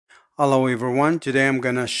Hello everyone, today I'm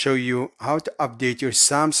gonna show you how to update your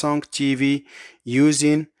Samsung TV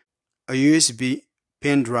using a USB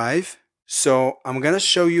pen drive. So I'm gonna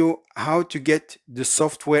show you how to get the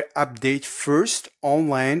software update first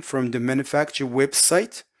online from the manufacturer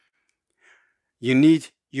website. You need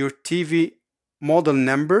your TV model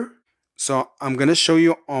number. So I'm gonna show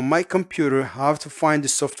you on my computer how to find the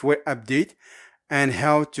software update and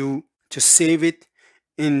how to save it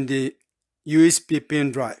in the USB pen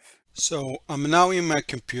drive. So I'm now in my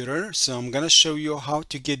computer, so I'm gonna show you how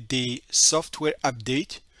to get the software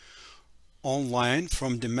update online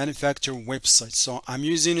from the manufacturer website. So I'm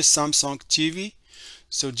using a Samsung TV,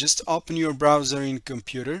 so just open your browser in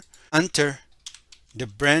computer, enter the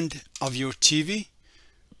brand of your TV,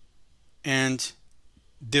 and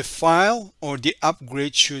the file or the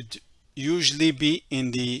upgrade should usually be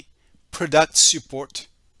in the product support.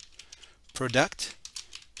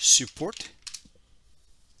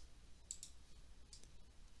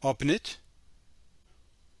 Open it,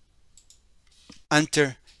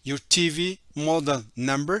 enter your TV model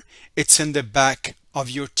number. It's in the back of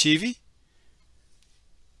your TV.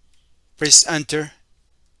 Press enter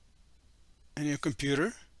on your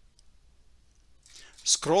computer.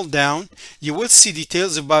 Scroll down. You will see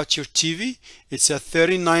details about your TV. It's a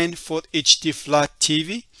 39-foot HD flat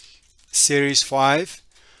TV, Series 5.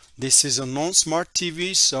 This is a non-smart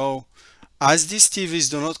TV, so as these TVs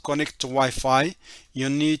do not connect to Wi-Fi, you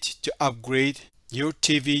need to upgrade your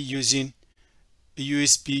TV using a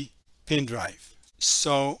USB pen drive.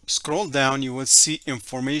 So scroll down, you will see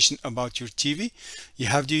information about your TV. You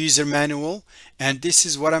have the user manual, and this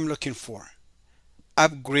is what I'm looking for.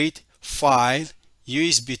 Upgrade file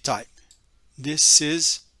USB type. This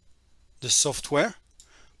is the software.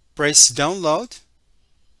 Press download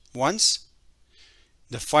once.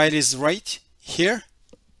 The file is right here.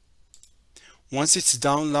 Once it's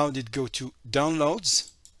downloaded, go to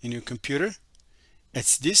downloads in your computer.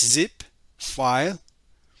 It's this zip file.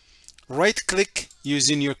 Right click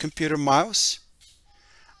using your computer mouse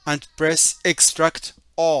and press extract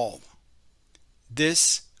all.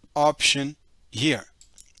 This option here,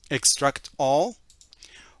 extract all.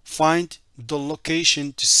 Find the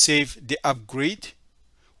location to save the upgrade.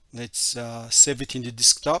 Let's save it in the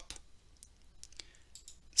desktop.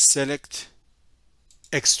 Select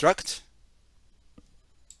extract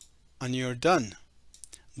and you're done.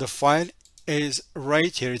 The file is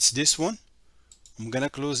right here. It's this one. I'm gonna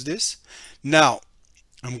close this. Now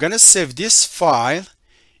I'm gonna save this file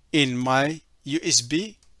in my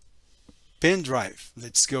USB pen drive.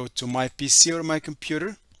 Let's go to my PC or my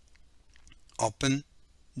computer. Open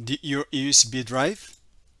your USB drive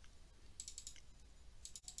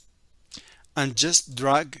and just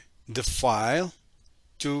drag the file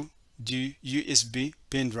to the USB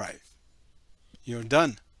pen drive. You're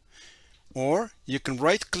done. Or you can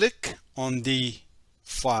right click on the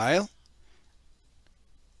file,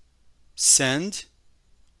 send,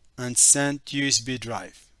 and send USB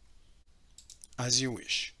drive as you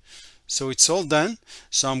wish. So it's all done.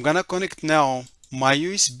 So I'm gonna connect now my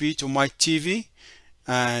USB to my TV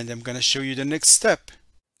and I'm gonna show you the next step.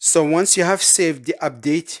 So once you have saved the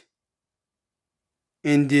update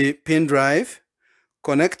in the pen drive,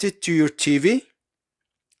 connect it to your TV.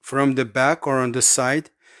 From the back or on the side,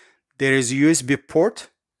 there is a USB port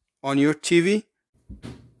on your TV.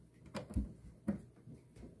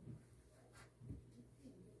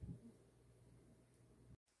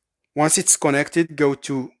 Once it's connected, go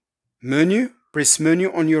to menu, press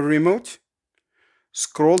menu on your remote,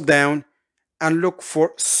 scroll down and look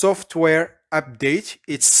for software update.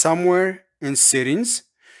 It's somewhere in settings.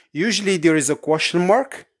 Usually there is a question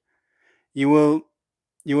mark. You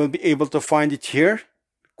will be able to find it here.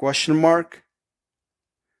 Question mark.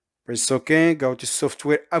 Press OK. Go to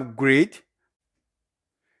software upgrade.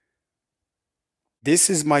 This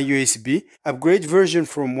is my USB. Upgrade version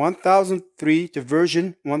from 1003 to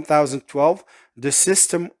version 1012. The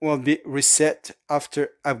system will be reset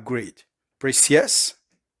after upgrade. Press yes.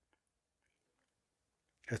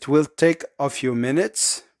 It will take a few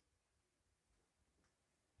minutes.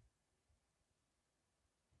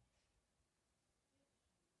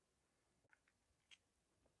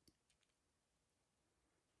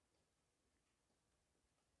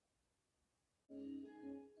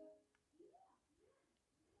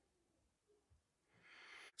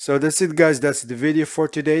 So that's it guys, that's the video for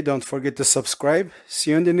today. Don't forget to subscribe. See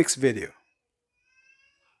you in the next video.